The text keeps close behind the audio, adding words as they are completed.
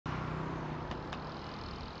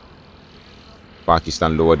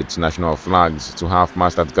Pakistan lowered its national flags to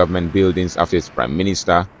half-mast at government buildings after its Prime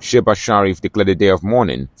Minister Shehbaz Sharif declared a day of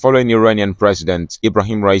mourning following Iranian President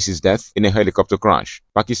Ebrahim Raisi's death in a helicopter crash.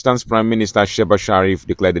 Pakistan's Prime Minister Shehbaz Sharif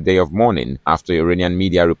declared a day of mourning after Iranian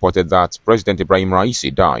media reported that President Ebrahim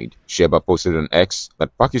Raisi died. Shehbaz posted on X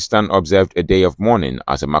that Pakistan observed a day of mourning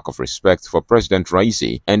as a mark of respect for President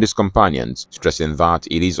Raisi and his companions, stressing that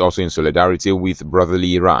it is also in solidarity with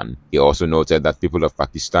brotherly Iran. He also noted that people of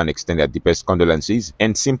Pakistan extend their deepest condolences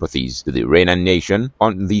and sympathies to the Iranian nation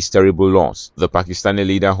on this terrible loss. The Pakistani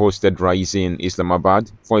leader hosted Raisi in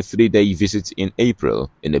Islamabad for a 3-day visit in April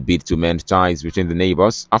in a bid to mend ties between the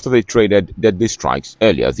neighbors after they traded deadly strikes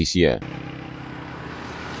earlier this year.